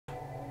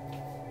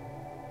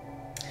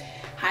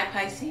Hi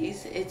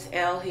Pisces, it's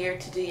Elle here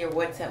to do your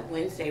What's Up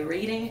Wednesday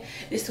reading.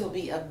 This will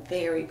be a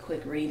very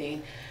quick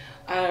reading.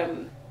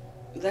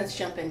 Let's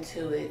jump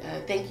into it.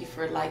 Thank you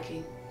for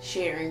liking,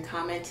 sharing,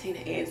 commenting,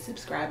 and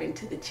subscribing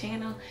to the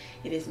channel.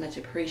 It is much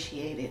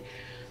appreciated.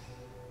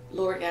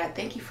 Lord God,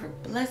 thank you for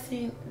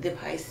blessing the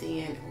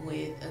Piscean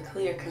with a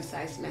clear,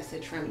 concise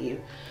message from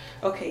you.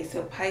 Okay,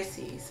 so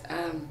Pisces,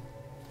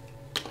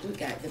 we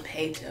got the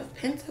Page of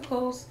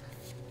Pentacles.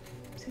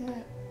 See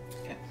that?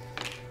 Okay.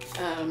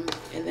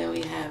 And then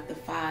we have the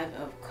Five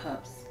of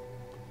Cups.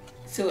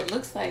 So it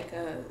looks like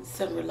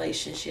some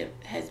relationship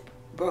has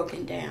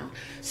broken down.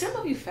 Some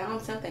of you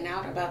found something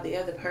out about the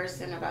other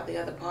person, about the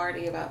other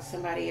party, about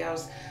somebody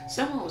else.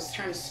 Someone was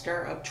trying to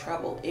stir up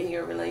trouble in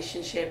your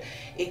relationship.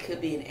 It could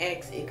be an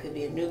ex, it could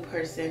be a new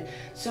person.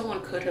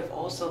 Someone could have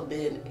also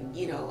been,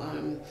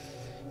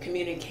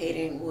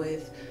 communicating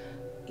with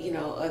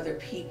other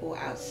people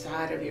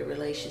outside of your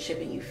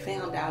relationship, and you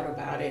found out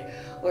about it,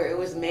 or it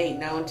was made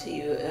known to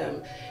you.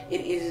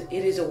 It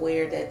is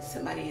aware that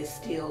somebody is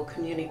still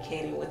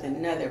communicating with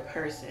another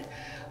person.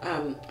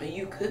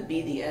 You could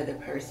be the other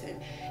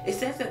person. It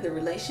says that the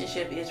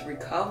relationship is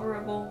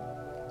recoverable,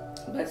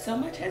 but so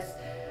much has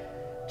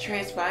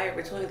transpired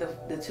between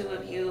the two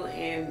of you,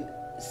 and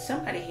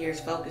somebody here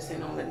is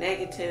focusing on the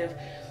negative.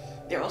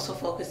 They're also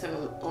focusing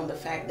on the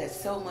fact that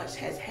so much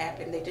has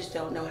happened. They just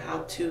don't know how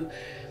to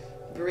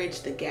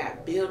bridge the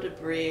gap, build a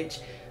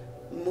bridge,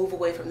 move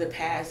away from the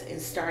past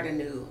and start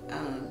anew,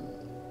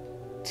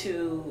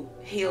 to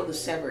heal the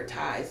severed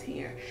ties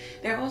here.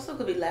 There also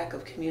could be lack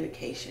of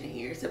communication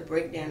here. It's a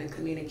breakdown in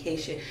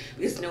communication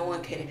because no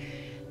one can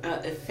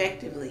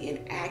effectively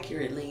and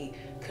accurately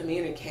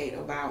communicate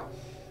about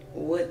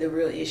what the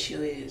real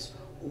issue is,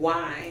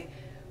 why,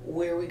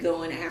 where we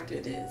going after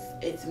this.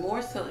 It's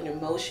more so an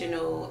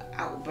emotional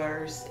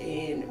outburst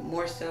and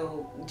more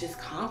so just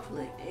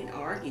conflict and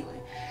arguing.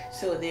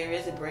 So there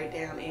is a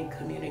breakdown in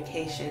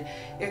communication.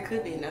 There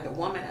could be another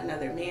woman,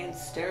 another man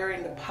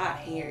stirring the pot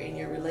here in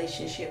your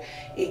relationship.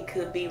 It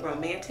could be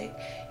romantic,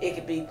 it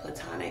could be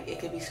platonic, it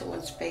could be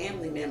someone's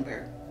family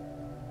member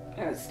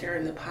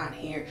stirring the pot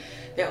here.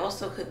 There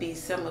also could be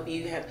some of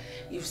you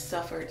you've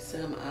suffered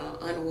some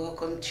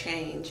unwelcome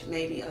change,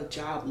 maybe a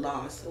job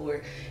loss,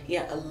 or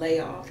a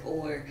layoff,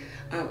 or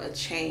a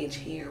change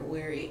here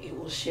where it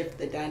will shift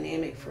the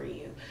dynamic for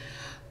you.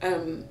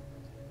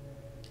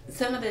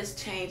 Some of this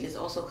change is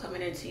also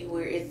coming into you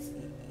where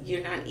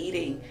you're not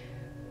eating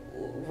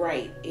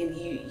right, and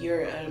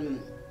you're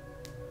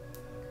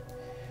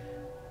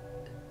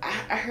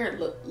I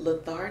heard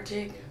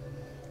lethargic.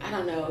 I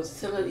don't know,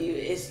 some of you,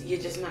 you're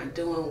just not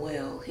doing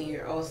well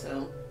here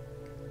also.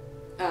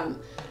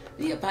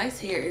 The advice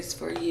here is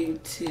for you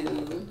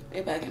to,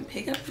 if I can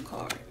pick up the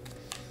card,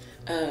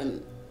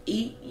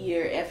 eat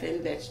your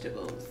effing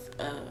vegetables.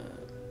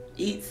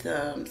 Eat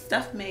some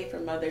stuff made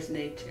from Mother's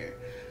Nature.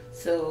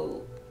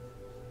 So,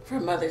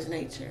 from Mother's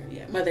Nature,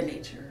 Mother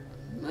Nature,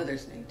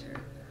 Mother's Nature.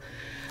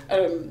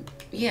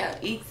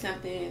 Eat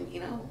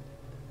something,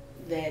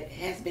 that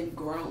has been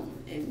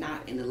grown and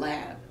not in the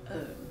lab.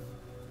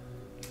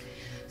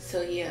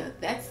 So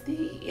that's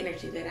the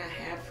energy that I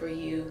have for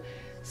you.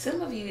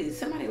 Some of you,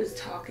 somebody was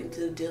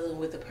dealing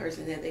with a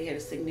person that they had a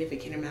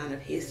significant amount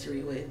of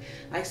history with.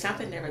 Like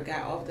something never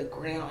got off the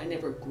ground and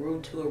never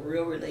grew to a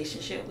real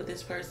relationship with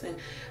this person.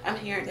 I'm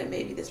hearing that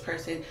maybe this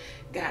person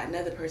got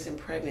another person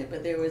pregnant,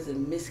 but there was a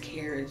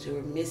miscarriage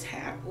or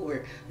mishap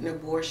or an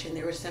abortion.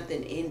 There was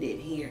something ended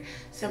here.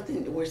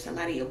 Something where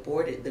somebody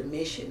aborted the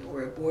mission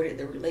or aborted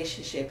the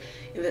relationship,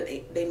 and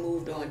that they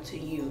moved on to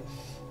you.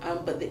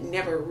 But they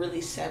never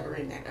really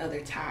severing that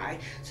other tie.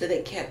 So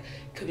they kept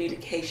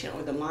communication,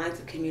 or the lines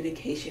of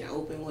communication,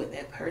 open with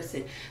that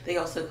person. They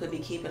also could be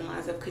keeping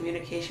lines of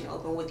communication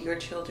open with your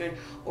children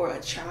or a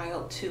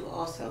child too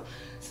also.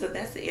 So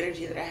that's the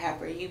energy that I have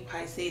for you,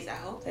 Pisces. I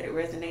hope that it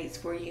resonates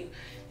for you,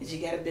 that you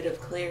got a bit of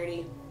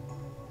clarity.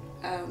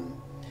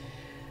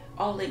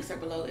 All links are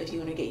below if you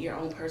want to get your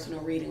own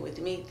personal reading with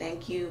me.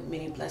 Thank you.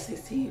 Many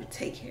blessings to you.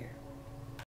 Take care.